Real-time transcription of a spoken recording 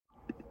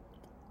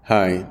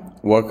Hi,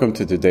 welcome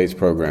to today's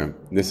program.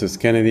 This is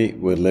Kennedy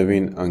with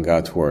Living on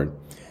God's Word.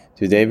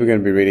 Today we're going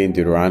to be reading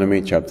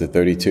Deuteronomy chapter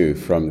 32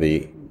 from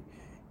the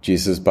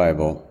Jesus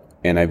Bible,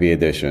 NIV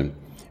edition.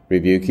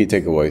 Review key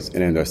takeaways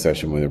and end our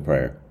session with a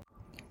prayer.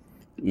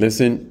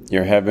 Listen,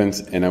 your heavens,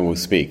 and I will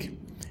speak.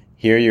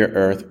 Hear, your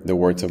earth, the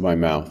words of my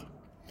mouth.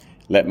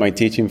 Let my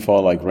teaching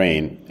fall like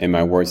rain, and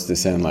my words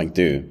descend like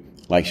dew,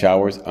 like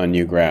showers on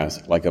new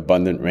grass, like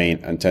abundant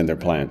rain on tender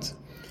plants.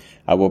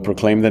 I will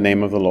proclaim the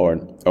name of the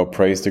Lord. Oh,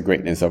 praise the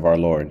greatness of our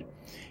Lord.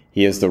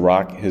 He is the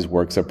rock, his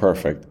works are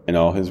perfect, and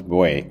all his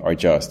way are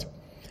just.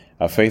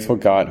 A faithful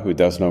God who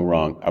does no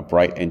wrong,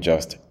 upright and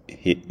just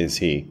is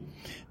he.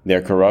 They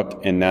are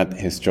corrupt and not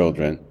his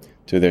children.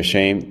 To their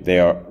shame they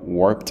are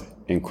warped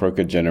and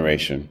crooked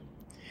generation.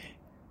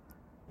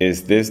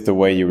 Is this the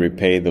way you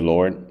repay the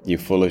Lord, you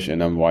foolish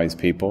and unwise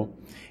people?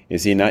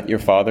 Is he not your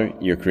Father,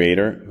 your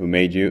Creator, who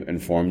made you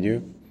and formed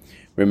you?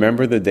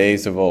 Remember the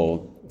days of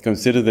old.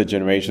 Consider the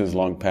generations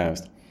long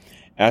past.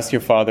 Ask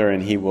your father,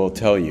 and he will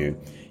tell you,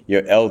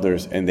 your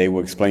elders, and they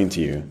will explain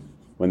to you.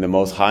 When the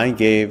Most High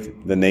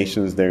gave the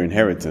nations their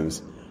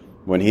inheritance,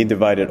 when he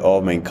divided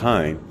all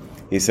mankind,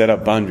 he set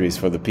up boundaries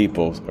for the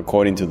peoples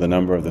according to the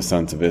number of the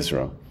sons of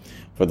Israel.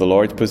 For the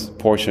Lord's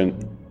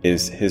portion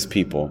is his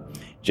people,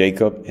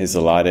 Jacob his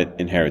allotted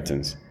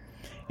inheritance.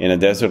 In a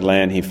desert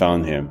land he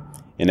found him,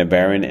 in a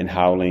barren and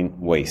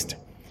howling waste.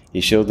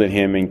 He shielded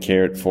him and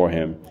cared for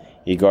him.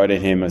 He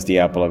guarded him as the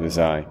apple of his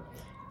eye.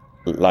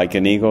 Like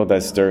an eagle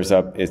that stirs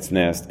up its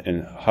nest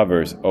and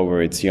hovers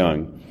over its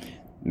young,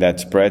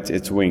 that spreads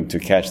its wing to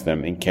catch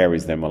them and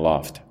carries them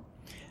aloft.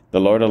 The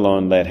Lord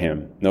alone led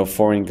him. No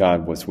foreign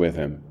god was with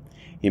him.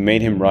 He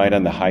made him ride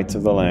on the heights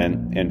of the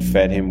land and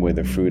fed him with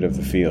the fruit of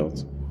the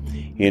fields.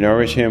 He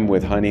nourished him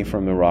with honey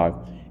from the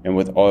rock and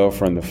with oil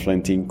from the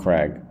flinty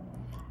crag,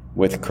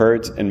 with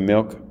curds and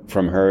milk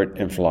from herd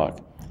and flock,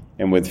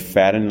 and with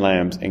fattened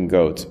lambs and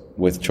goats,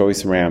 with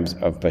choice rams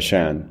of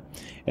Bashan,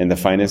 and the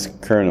finest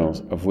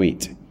kernels of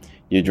wheat.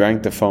 You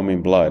drank the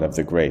foaming blood of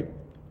the grape.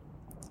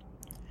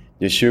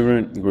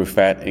 Yeshurun grew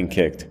fat and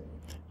kicked.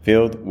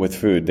 Filled with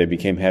food, they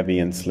became heavy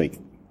and sleek.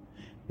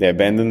 They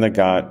abandoned the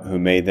God who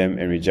made them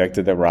and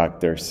rejected the rock,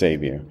 their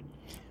Savior.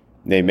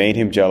 They made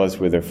him jealous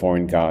with their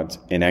foreign gods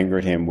and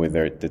angered him with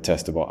their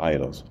detestable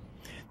idols.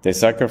 They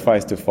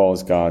sacrificed to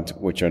false gods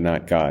which are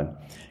not God,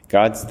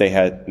 gods they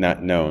had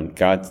not known,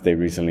 gods they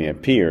recently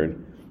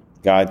appeared,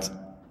 gods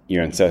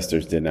your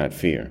ancestors did not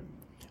fear.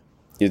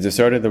 You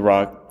deserted the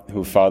rock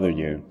who fathered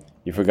you.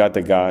 You forgot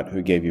the God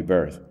who gave you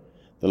birth.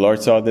 The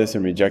Lord saw this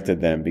and rejected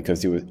them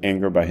because he was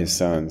angered by his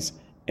sons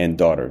and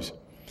daughters.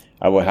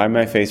 I will hide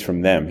my face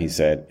from them, he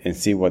said, and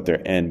see what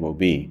their end will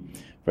be.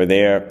 For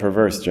they are a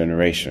perverse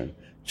generation,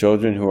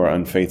 children who are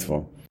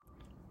unfaithful.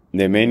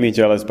 They made me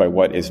jealous by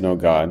what is no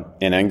God,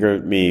 and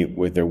angered me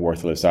with their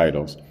worthless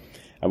idols.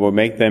 I will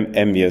make them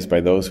envious by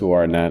those who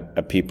are not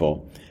a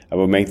people. I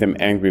will make them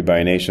angry by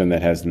a nation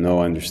that has no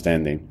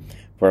understanding.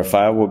 For a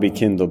fire will be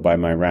kindled by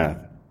my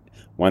wrath,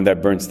 one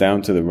that burns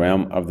down to the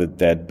realm of the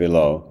dead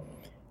below.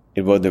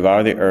 It will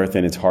devour the earth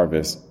and its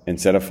harvest, and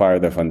set afire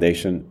the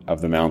foundation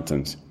of the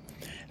mountains.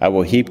 I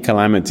will heap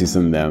calamities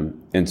on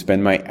them, and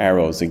spend my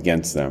arrows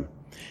against them.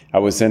 I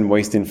will send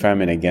wasting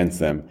famine against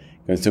them,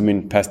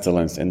 consuming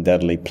pestilence and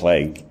deadly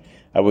plague.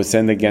 I will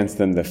send against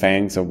them the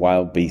fangs of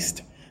wild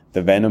beasts,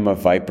 the venom of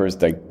vipers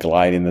that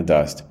glide in the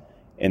dust.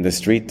 In the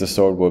street the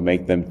sword will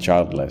make them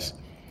childless.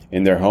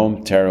 In their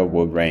home terror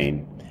will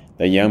reign.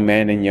 The young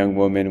man and young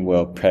woman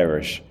will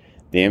perish,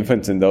 the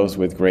infants and those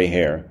with gray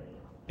hair.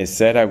 It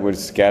said I would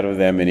scatter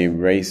them and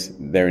erase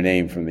their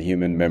name from the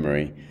human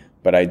memory,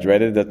 but I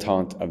dreaded the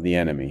taunt of the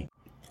enemy.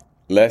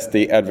 Lest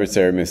the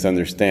adversary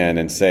misunderstand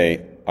and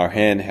say, our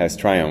hand has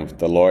triumphed,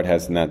 the Lord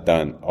has not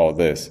done all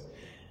this.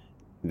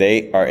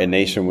 They are a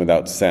nation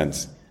without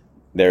sense.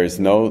 There is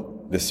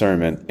no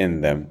discernment in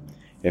them.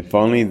 If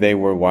only they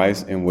were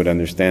wise and would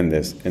understand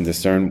this and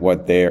discern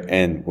what their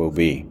end will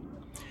be.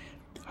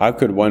 How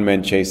could one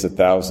man chase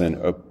 1,000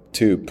 or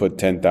two put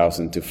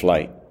 10,000 to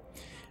flight?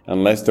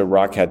 Unless the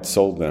rock had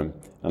sold them,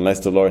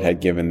 unless the Lord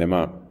had given them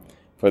up.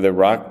 For the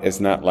rock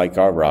is not like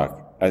our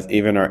rock, as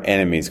even our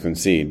enemies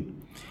concede.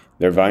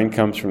 Their vine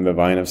comes from the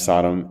vine of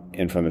Sodom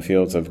and from the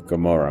fields of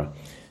Gomorrah.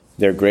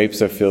 Their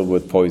grapes are filled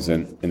with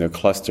poison, and their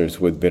clusters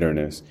with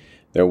bitterness.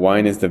 Their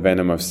wine is the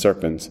venom of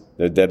serpents,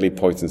 the deadly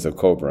poisons of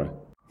cobra.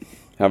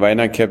 Have I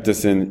not kept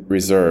this in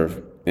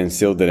reserve and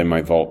sealed it in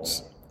my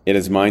vaults? It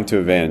is mine to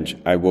avenge,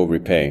 I will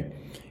repay.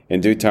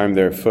 In due time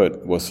their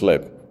foot will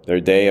slip,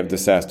 their day of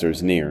disaster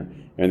is near,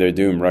 and their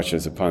doom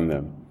rushes upon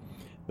them.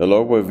 The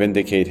Lord will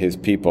vindicate his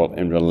people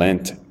and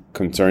relent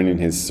concerning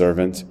his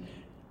servants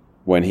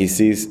when he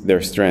sees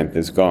their strength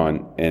is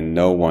gone and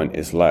no one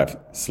is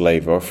left,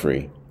 slave or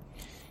free.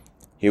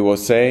 He will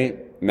say,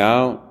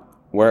 now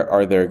where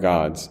are their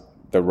gods,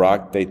 the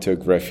rock they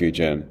took refuge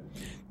in?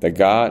 The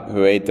God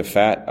who ate the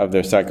fat of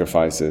their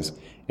sacrifices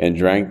and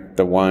drank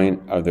the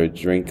wine of their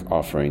drink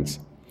offerings.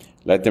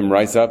 Let them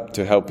rise up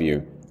to help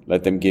you.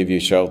 Let them give you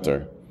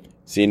shelter.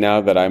 See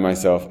now that I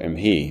myself am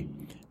he.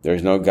 There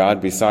is no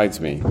God besides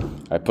me.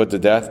 I put to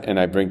death and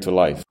I bring to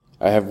life.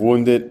 I have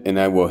wounded and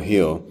I will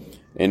heal,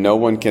 and no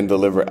one can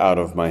deliver out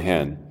of my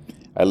hand.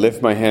 I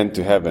lift my hand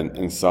to heaven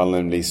and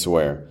solemnly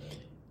swear,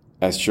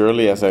 as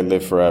surely as I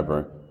live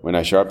forever, when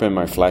I sharpen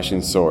my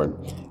flashing sword,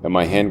 and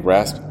my hand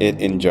grasps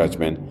it in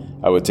judgment,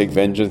 I will take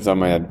vengeance on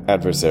my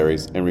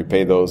adversaries and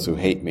repay those who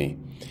hate me.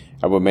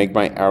 I will make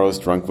my arrows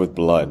drunk with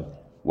blood,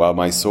 while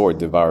my sword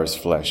devours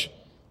flesh,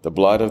 the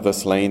blood of the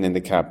slain and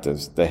the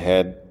captives, the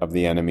head of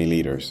the enemy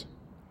leaders.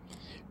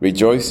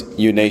 Rejoice,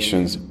 you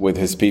nations, with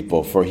his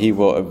people, for he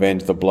will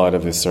avenge the blood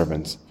of his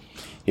servants.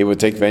 He will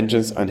take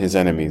vengeance on his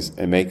enemies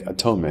and make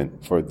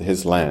atonement for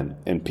his land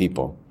and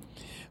people.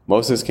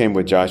 Moses came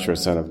with Joshua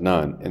son of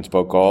Nun and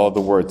spoke all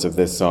the words of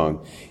this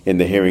song in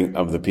the hearing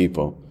of the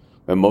people.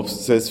 When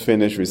Moses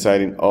finished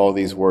reciting all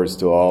these words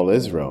to all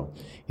Israel,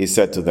 he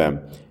said to them,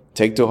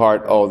 "Take to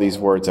heart all these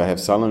words I have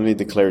solemnly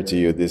declared to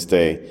you this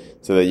day,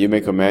 so that you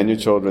may command your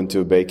children to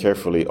obey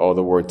carefully all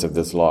the words of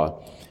this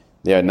law.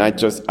 They are not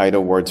just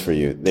idle words for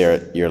you, they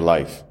are your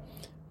life.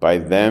 By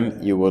them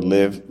you will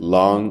live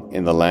long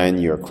in the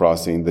land you are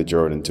crossing the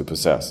Jordan to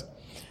possess."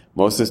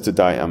 Moses to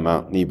die on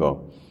Mount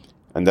Nebo.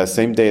 On that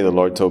same day the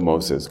Lord told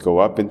Moses, "Go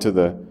up into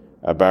the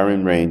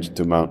Abarim range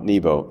to Mount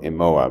Nebo in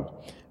Moab,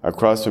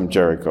 across from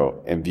Jericho,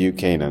 and view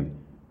Canaan,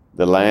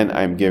 the land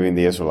I am giving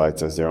the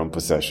Israelites as their own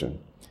possession.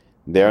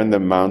 There on the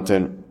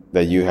mountain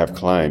that you have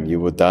climbed, you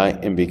will die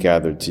and be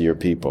gathered to your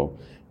people,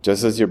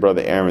 just as your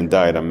brother Aaron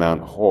died on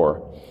Mount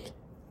Hor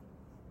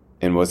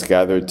and was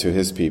gathered to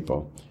his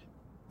people.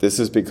 This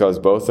is because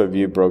both of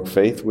you broke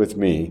faith with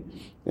me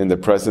in the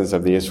presence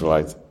of the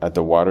Israelites at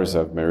the waters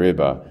of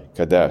Meribah,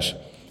 Kadesh,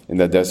 in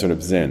the desert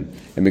of Zin,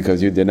 and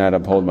because you did not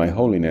uphold my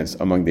holiness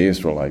among the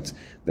Israelites.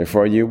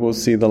 Therefore you will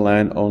see the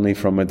land only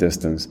from a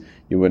distance.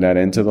 You will not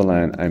enter the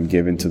land I am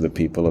giving to the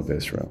people of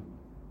Israel."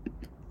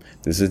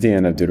 This is the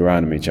end of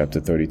Deuteronomy chapter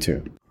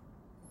 32.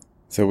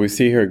 So we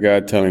see here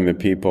God telling the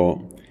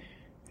people,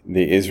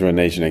 the Israel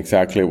nation,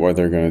 exactly what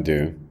they're going to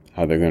do,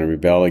 how they're going to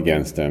rebel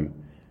against him,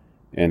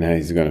 and how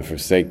he's going to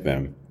forsake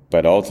them.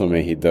 But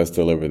ultimately, he does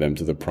deliver them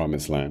to the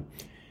promised land.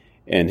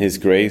 And his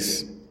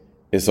grace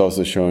is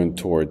also shown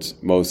towards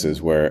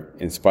Moses, where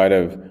in spite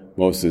of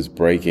Moses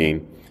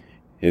breaking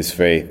his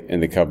faith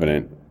in the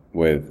covenant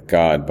with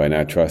God by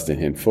not trusting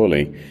him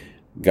fully,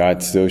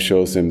 God still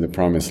shows him the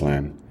promised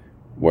land,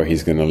 where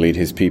he's going to lead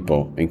his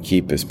people and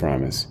keep his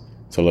promise.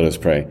 So let us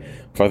pray.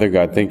 Father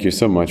God, thank you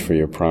so much for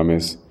your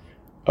promise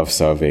of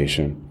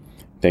salvation.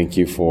 Thank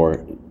you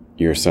for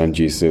your Son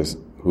Jesus,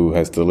 who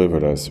has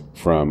delivered us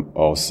from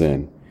all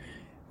sin.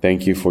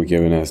 Thank you for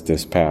giving us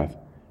this path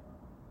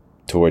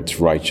towards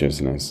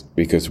righteousness,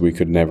 because we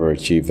could never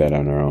achieve that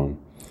on our own.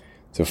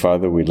 So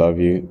Father, we love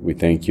you, we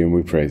thank you, and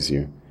we praise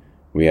you.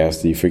 We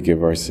ask that you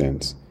forgive our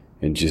sins.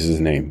 In Jesus'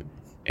 name,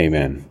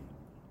 amen.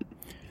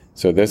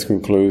 So this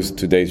concludes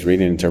today's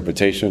reading and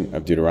interpretation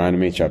of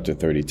Deuteronomy chapter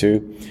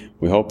 32.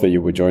 We hope that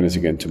you will join us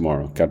again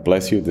tomorrow. God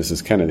bless you. This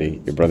is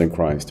Kennedy, your brother in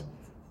Christ,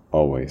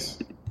 always.